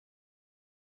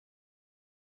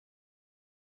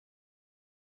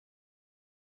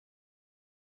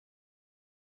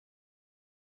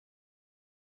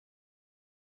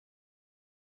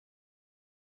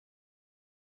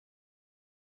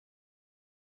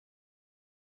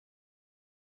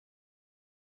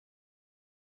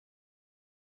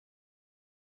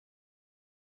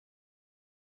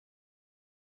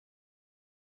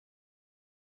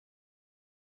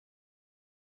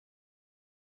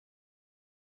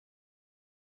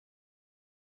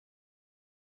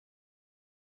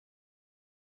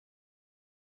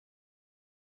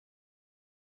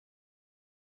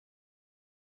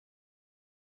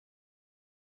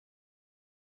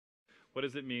what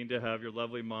does it mean to have your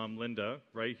lovely mom, Linda,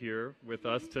 right here with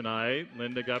us tonight?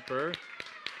 Linda Goepper.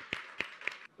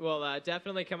 Well,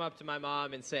 definitely come up to my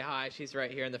mom and say hi. She's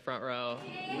right here in the front row.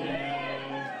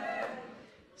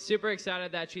 Super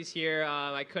excited that she's here.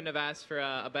 I couldn't have asked for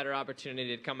a better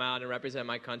opportunity to come out and represent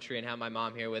my country and have my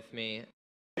mom here with me.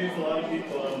 There's a lot of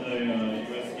people on the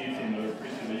U.S. ski team that are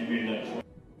appreciative that you made that choice.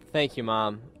 Thank you,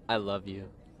 Mom. I love you.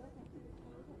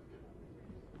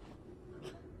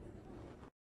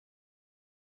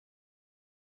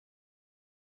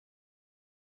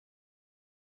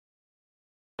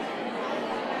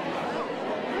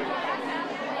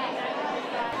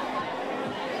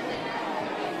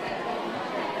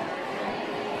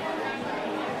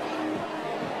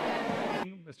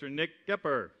 Mr. Nick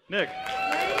Goepper. Nick.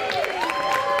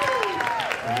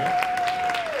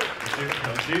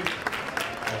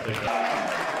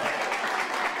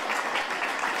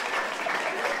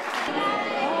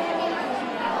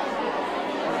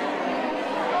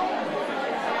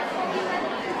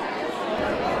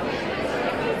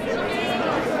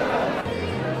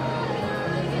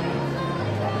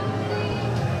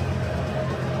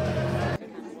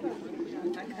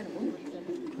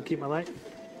 Keep my light.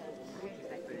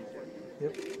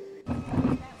 Yep.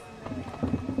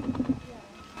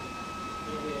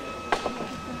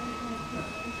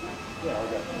 Yeah, I'll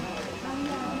go.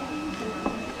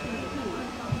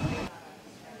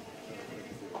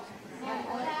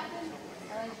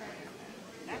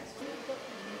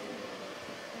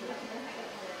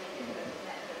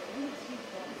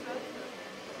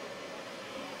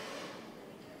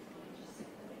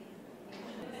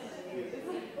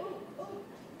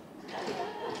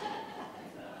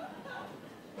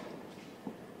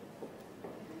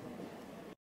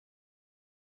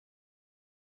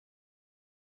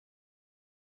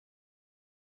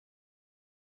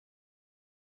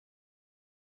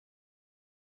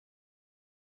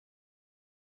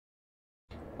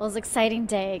 Well, it was an exciting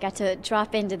day. I got to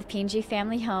drop into the P&G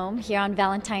family home here on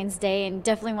Valentine's Day and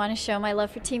definitely want to show my love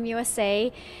for Team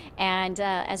USA. And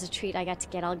as a treat, I got to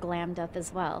get all glammed up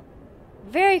as well.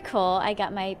 Very cool. I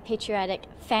got my patriotic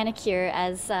fanicure,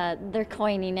 as they're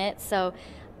coining it. So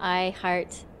I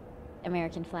heart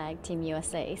American flag, Team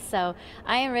USA. So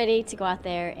I am ready to go out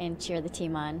there and cheer the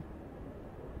team on.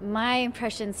 My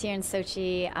impressions here in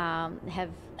Sochi have,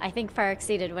 I think, far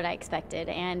exceeded what I expected,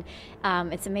 and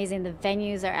it's amazing. The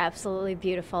venues are absolutely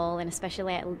beautiful, and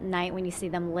especially at night when you see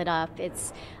them lit up,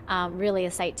 it's really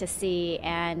a sight to see.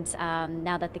 And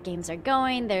now that the games are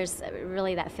going, there's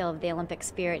really that feel of the Olympic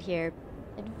spirit here.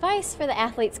 Advice for the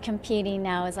athletes competing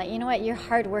now is like, you know what, your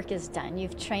hard work is done.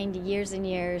 You've trained years and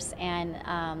years and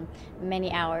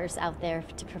many hours out there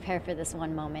to prepare for this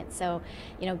one moment. So,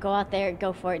 you know, go out there,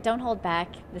 go for it. Don't hold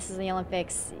back. This is the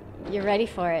Olympics. You're ready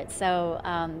for it. So,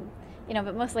 you know,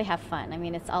 but mostly have fun. I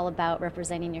mean, it's all about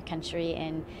representing your country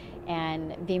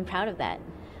and being proud of that.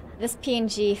 This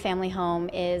P&G family home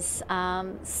is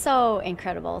so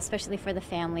incredible, especially for the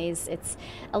families. It's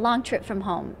a long trip from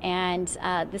home, and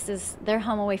this is their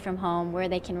home away from home where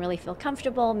they can really feel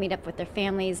comfortable, meet up with their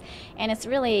families, and it's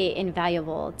really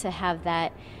invaluable to have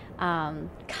that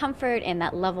comfort and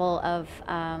that level of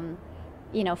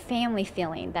you know, family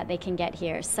feeling that they can get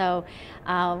here. So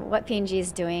what P&G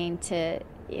is doing to,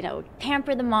 you know,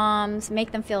 pamper the moms,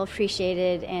 make them feel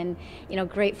appreciated and, you know,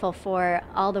 grateful for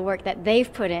all the work that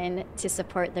they've put in to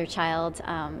support their child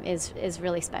is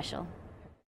really special.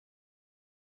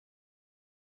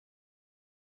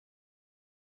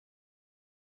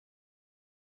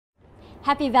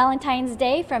 Happy Valentine's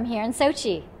Day from here in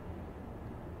Sochi.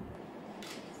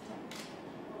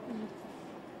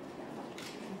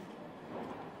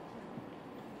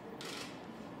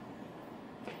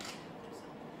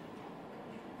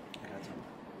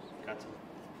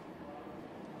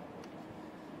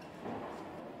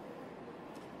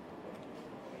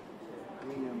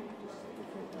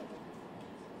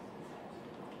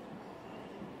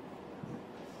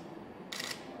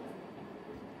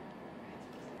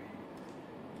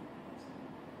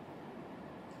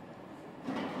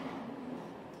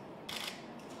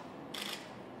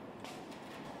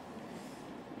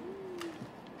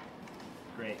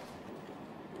 Great.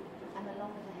 I'm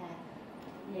along with the hat.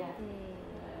 Yeah.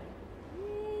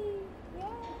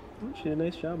 Oh, she did a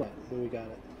nice job on it when we got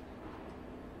it.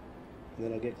 And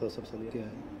then I'll get close-ups on the other.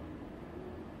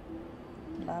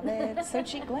 Love it.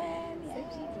 Sochi glam. Yeah.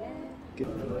 Sochi glam.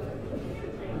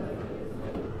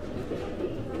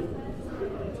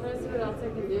 Try to see what else I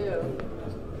can do.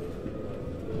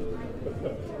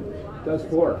 Does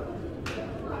 4.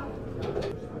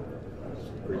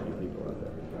 Crazy people out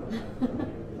there.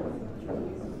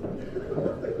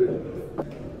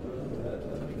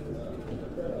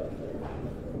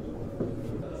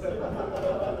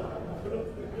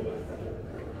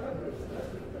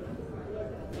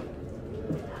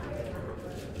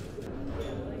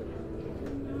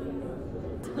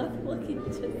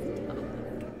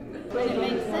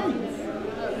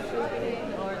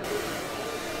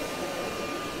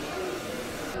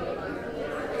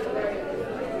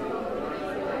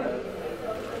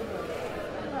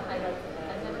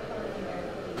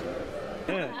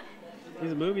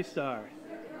 movie star.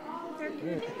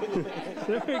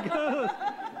 There we go.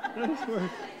 Nice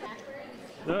work.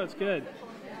 No, it's good.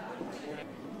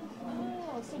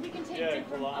 Oh, so we can take Yeah,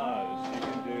 different. collage. You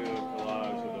can do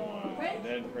collage of the one, Print? and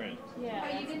then print. Yeah.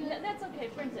 Oh, you can. That's okay.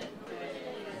 Print it.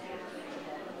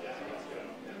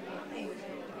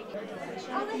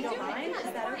 Oh, that's don't mind. Is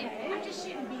that okay? I just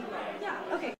shouldn't be right.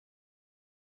 Yeah. Okay.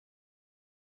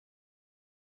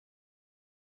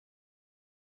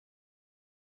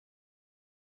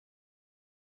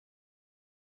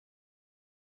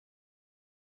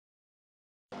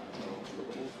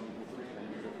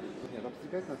 Нет,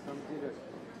 обстригать на самом деле,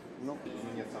 ну,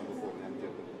 нет, сам выполняем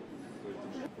где-то.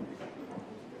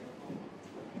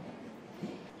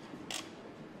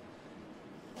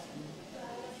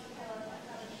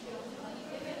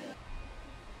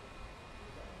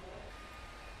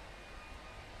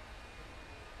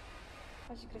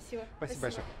 Очень красиво. Спасибо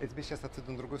большое. Я тебе сейчас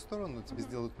отойду на другую сторону, тебе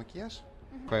сделают макияж.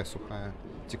 Такая сухая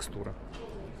текстура.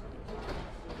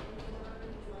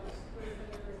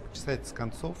 Чесать с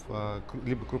концов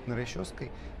либо крупной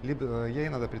расческой, либо я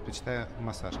иногда предпочитаю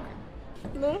массажкой.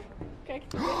 Ну, как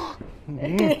тебе?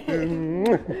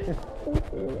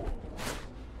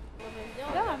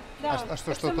 Да, да. А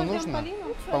что, что-то нужно?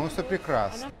 По-моему, все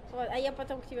прекрасно. Вот, а я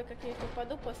потом к тебе как-нибудь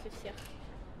попаду после всех.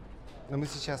 Но мы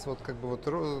сейчас вот как бы вот...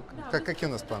 Какие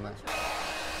у нас планы?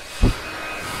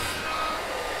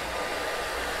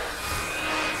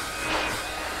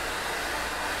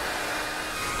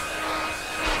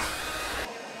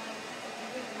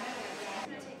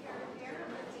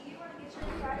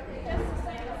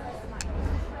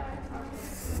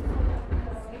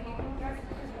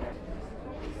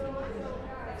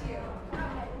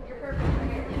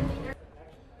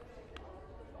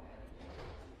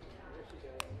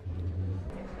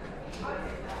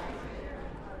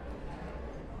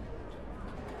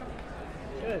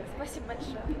 Спасибо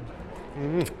большое.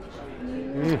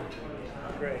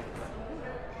 Great.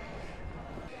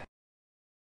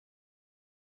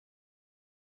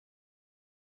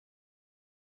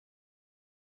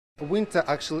 Winter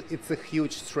actually it's a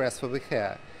huge stress for the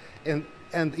hair, and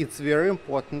it's very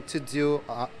important to do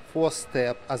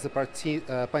 4-step as a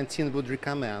Pantene would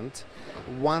recommend.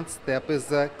 One step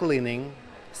is cleaning,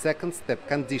 second step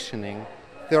conditioning,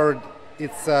 third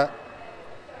it's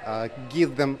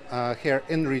give them hair,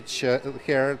 enrich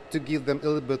hair to give them a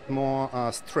little bit more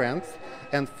strength,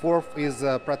 and fourth is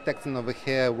protecting of the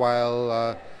hair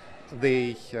while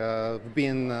they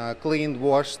been cleaned,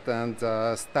 washed and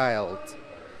styled.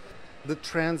 The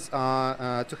trends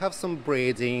are to have some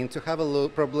braiding, to have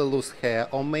probably loose hair,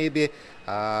 or maybe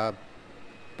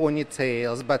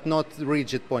ponytails, but not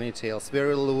rigid ponytails,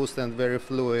 very loose and very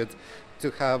fluid, to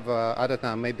have, I don't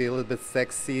know, maybe a little bit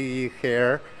sexy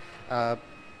hair,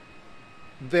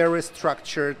 very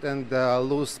structured and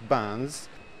loose bands.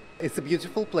 It's a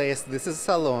beautiful place, this is a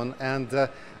salon, and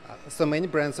so many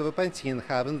brands of Pantene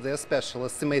having their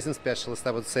specialists, amazing specialists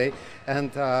I would say,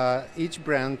 and each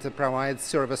brand provides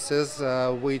services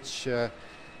which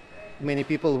many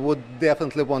people would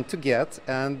definitely want to get,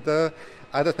 and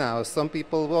I don't know, some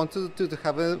people want to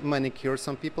have a manicure,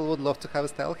 some people would love to have a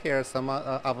style hair, some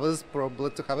others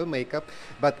probably to have a makeup,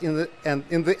 but in the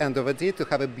end of the day to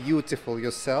have a beautiful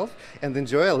yourself and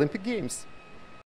enjoy Olympic Games.